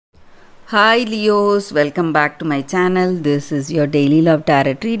Hi Leos, welcome back to my channel. This is your daily love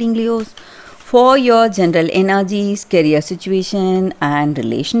tarot reading, Leos, for your general energies, career situation and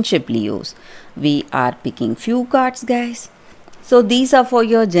relationship, Leos. We are picking few cards, guys. So these are for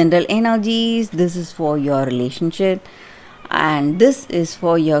your general energies, this is for your relationship and this is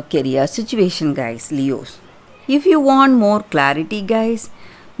for your career situation, guys, Leos. If you want more clarity, guys,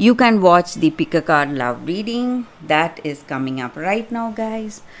 you can watch the pick a card love reading that is coming up right now,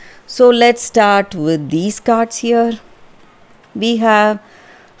 guys. So let's start with these cards here. We have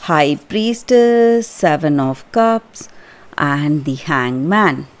High Priestess, Seven of Cups and the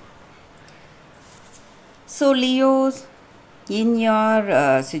Hangman. So Leos, in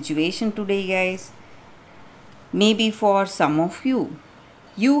your situation today, guys, maybe for some of you,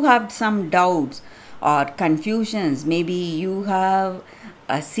 you have some doubts or confusions. Maybe you have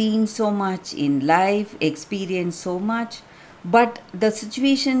seen so much in life, experienced so much, but the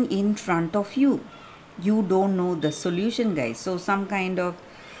situation in front of you, you don't know the solution, guys. So some kind of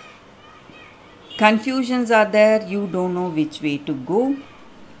confusions are there, you don't know which way to go,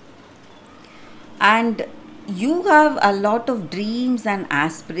 and you have a lot of dreams and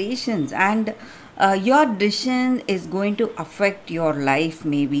aspirations, and your decision is going to affect your life,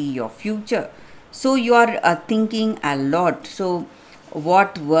 maybe your future. So you are thinking a lot. So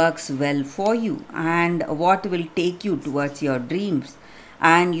what works well for you and what will take you towards your dreams,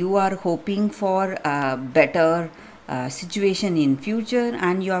 and you are hoping for a better situation in future,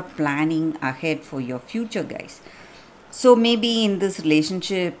 and you are planning ahead for your future, guys. So maybe in this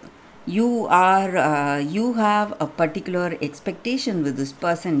relationship you have a particular expectation with this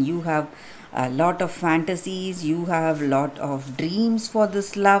person, you have a lot of fantasies, you have a lot of dreams for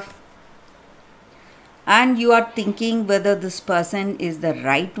this love, and you are thinking whether this person is the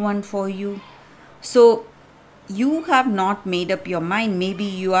right one for you. So you have not made up your mind. Maybe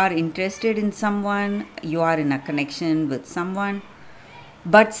you are interested in someone, you are in a connection with someone,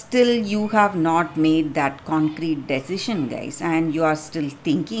 but still you have not made that concrete decision, guys, and you are still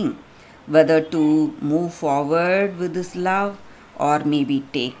thinking whether to move forward with this love or maybe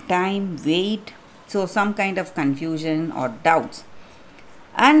take time, wait. So some kind of confusion or doubts.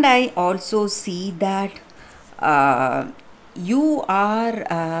 And I also see that you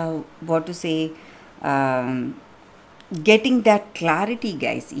are what to say getting that clarity,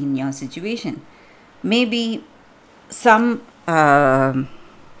 guys, in your situation. Maybe some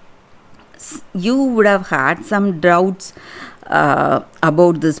you would have had some doubts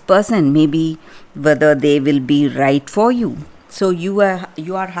about this person, maybe whether they will be right for you. So you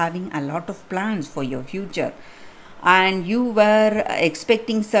are having a lot of plans for your future, and you were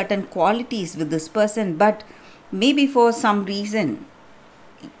expecting certain qualities with this person, but maybe for some reason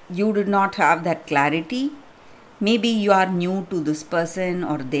you did not have that clarity. Maybe you are new to this person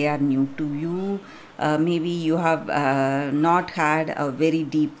or they are new to you. Maybe you have not had a very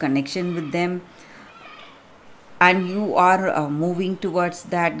deep connection with them, and you are moving towards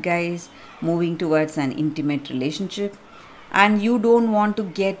that, guys, moving towards an intimate relationship, and you don't want to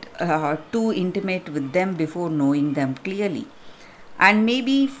get too intimate with them before knowing them clearly. And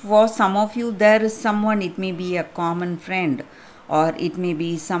maybe for some of you there is someone, it may be a common friend or it may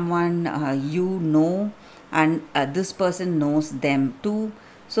be someone you know, and this person knows them too.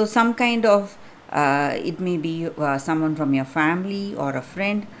 So some kind of it may be someone from your family or a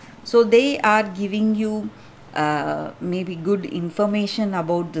friend. So they are giving you maybe good information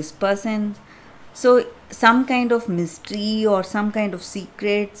about this person. So some kind of mystery or some kind of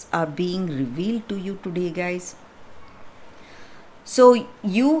secrets are being revealed to you today, guys. So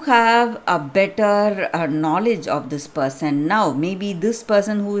you have a better knowledge of this person now. Maybe this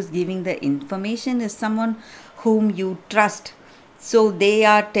person who is giving the information is someone whom you trust. So they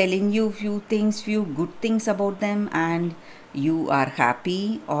are telling you few things, few good things about them, and you are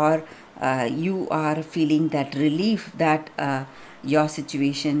happy, or you are feeling that relief that your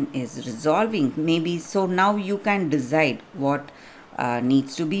situation is resolving. Maybe so now you can decide what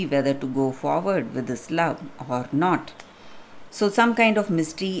needs to be, whether to go forward with this love or not. So some kind of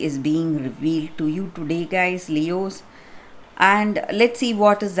mystery is being revealed to you today, guys, Leos. And let's see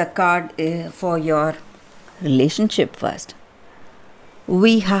what is the card for your relationship first.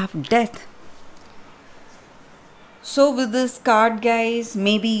 We have Death. So with this card, guys,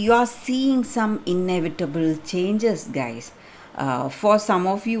 maybe you are seeing some inevitable changes, guys. For some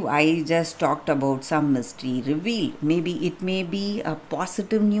of you, I just talked about some mystery revealed. Maybe it may be a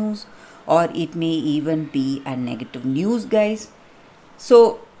positive news or it may even be a negative news, guys.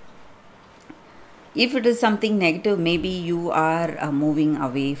 So if it is something negative, maybe you are moving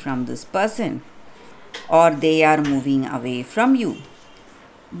away from this person or they are moving away from you.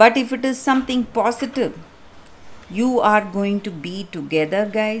 But if it is something positive, you are going to be together,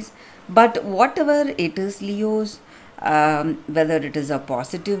 guys. But whatever it is, Leos, whether it is a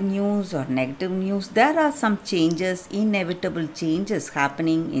positive news or negative news, there are some changes, inevitable changes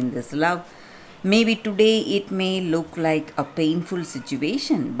happening in this love. Maybe today it may look like a painful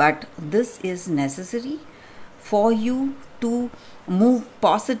situation, but this is necessary for you to move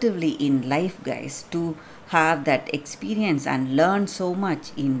positively in life, guys, to have that experience and learn so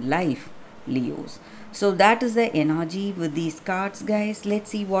much in life, Leos. So that is the energy with these cards, guys.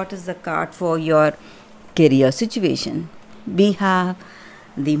 Let's see what is the card for your career situation. We have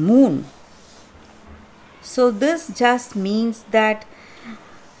the moon. So this just means that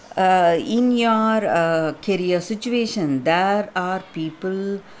in your career situation, there are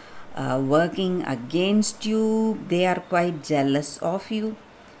people working against you. They are quite jealous of you.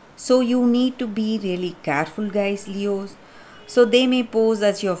 So you need to be really careful, guys, Leos. So they may pose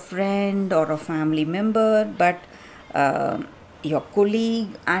as your friend or a family member, but your colleague,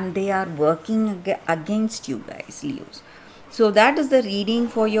 and they are working against you, guys, Leos. So that is the reading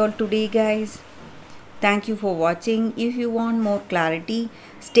for you all today, guys. Thank you for watching. If you want more clarity,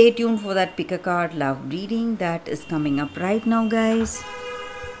 stay tuned for that pick a card love reading that is coming up right now, guys.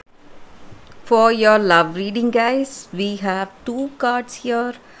 For your love reading, guys, we have two cards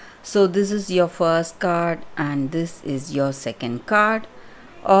here. So this is your first card and this is your second card.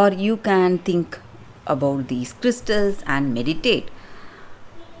 Or you can think about these crystals and meditate.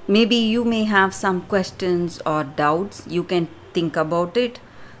 Maybe you may have some questions or doubts. You can think about it.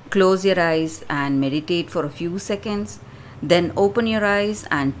 Close your eyes and meditate for a few seconds. Then open your eyes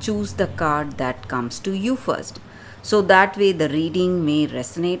and choose the card that comes to you first. So that way the reading may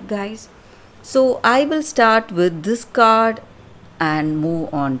resonate, guys. So I will start with this card and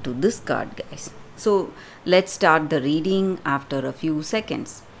move on to this card, guys. So let's start the reading after a few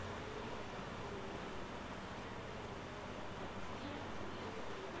seconds.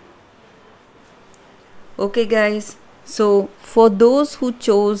 Okay, guys. So for those who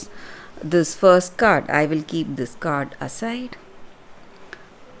chose this first card, I will keep this card aside.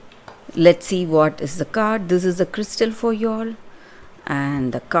 Let's see what is the card. This is a crystal for you all,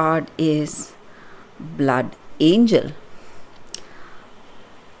 and the card is Blood Angel.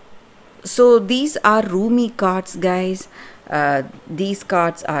 So these are Rumi cards, guys. These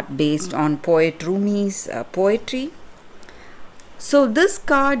cards are based on poet Rumi's poetry. So this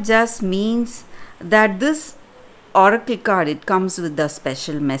card just means that this oracle card, it comes with a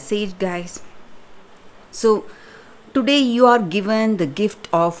special message, guys. So today you are given the gift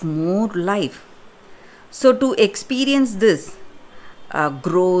of more life. So to experience this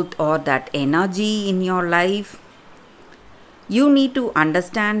growth or that energy in your life, you need to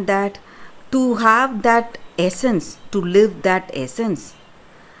understand that to have that essence, to live that essence,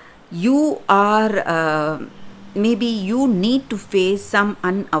 you are maybe you need to face some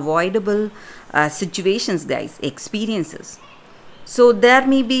unavoidable situations, guys, experiences. So there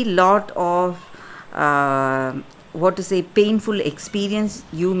may be lot of painful experience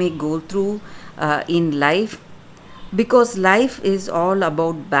you may go through in life, because life is all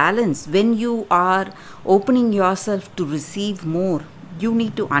about balance. When you are opening yourself to receive more, you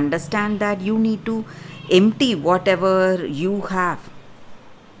need to understand that you need to empty whatever you have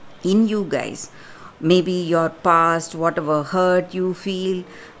in you, guys. Maybe your past, whatever hurt you feel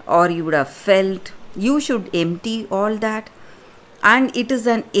or you would have felt, you should empty all that. And it is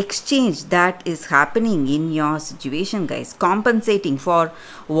an exchange that is happening in your situation, guys, compensating for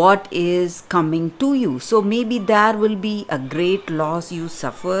what is coming to you. So maybe there will be a great loss you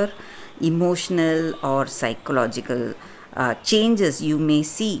suffer, emotional or psychological changes you may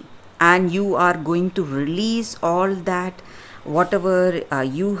see, and you are going to release all that, whatever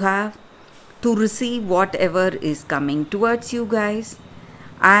you have, to receive whatever is coming towards you, guys.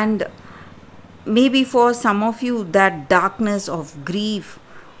 And maybe for some of you, that darkness of grief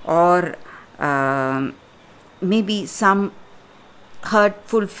or maybe some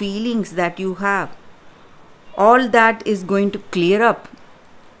hurtful feelings that you have, all that is going to clear up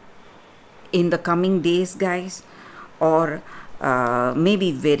in the coming days, guys, or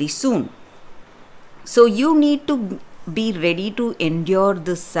maybe very soon. So you need to be ready to endure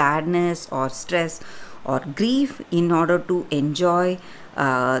the sadness or stress or grief in order to enjoy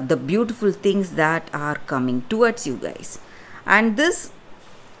the beautiful things that are coming towards you, guys. And this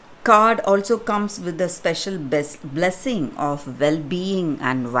card also comes with a special blessing of well-being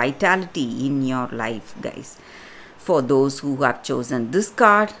and vitality in your life, guys. For those who have chosen this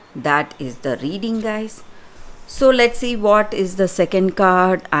card, that is the reading, guys. So let's see what is the second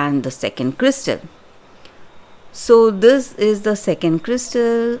card and the second crystal. So this is the second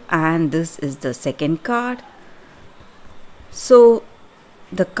crystal and this is the second card. So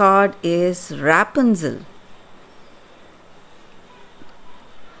the card is Rapunzel,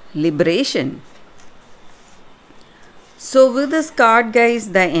 liberation. So with this card,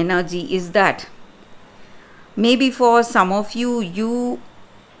 guys, the energy is that maybe for some of you, you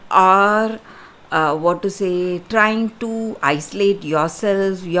are trying to isolate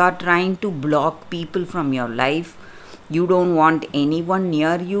yourself. You are trying to block people from your life. You don't want anyone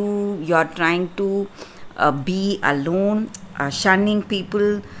near you. You are trying to be alone, shunning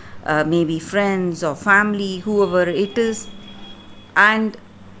people, maybe friends or family, whoever it is, and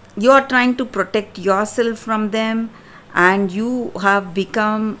you are trying to protect yourself from them, and you have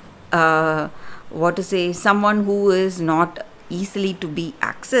become someone who is not easily to be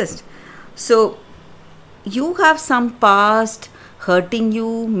accessed. So you have some past hurting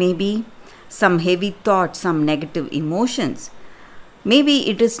you, maybe some heavy thoughts, some negative emotions. Maybe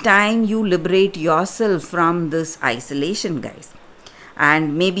it is time you liberate yourself from this isolation, guys.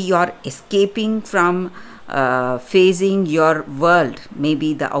 And maybe you're escaping from facing your world,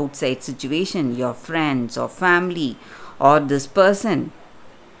 maybe the outside situation, your friends or family, or this person.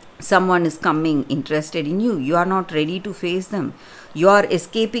 Someone is coming interested in you. You are not ready to face them. You are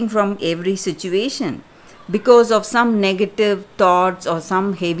escaping from every situation because of some negative thoughts or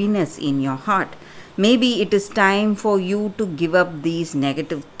some heaviness in your heart. Maybe it is time for you to give up these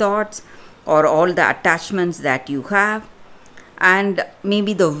negative thoughts or all the attachments that you have. And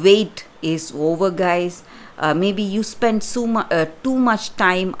maybe the wait is over, guys. Maybe you spent too much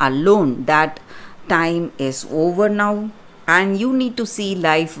time alone. That time is over now, and you need to see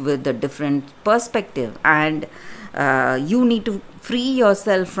life with a different perspective, and you need to free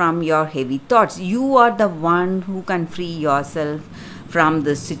yourself from your heavy thoughts. You are the one who can free yourself from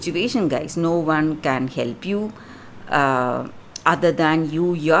this situation, guys. No one can help you other than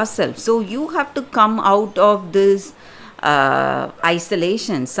you yourself. So you have to come out of this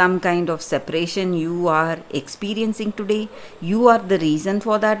isolation, some kind of separation you are experiencing today. You are the reason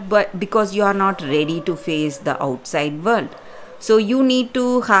for that, but because you are not ready to face the outside world. So you need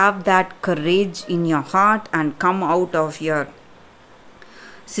to have that courage in your heart and come out of your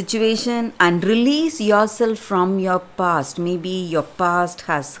situation and release yourself from your past. Maybe your past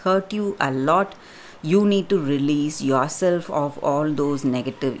has hurt you a lot. You need to release yourself of all those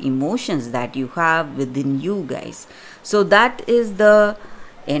negative emotions that you have within you, guys. So that is the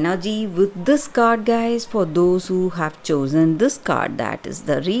energy with this card, guys. For those who have chosen this card, that is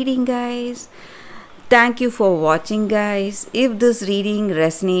the reading, guys. Thank you for watching, guys. If this reading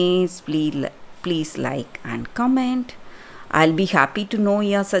resonates, please like and comment. I'll be happy to know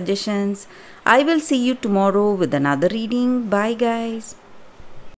your suggestions. I will see you tomorrow with another reading. Bye, guys.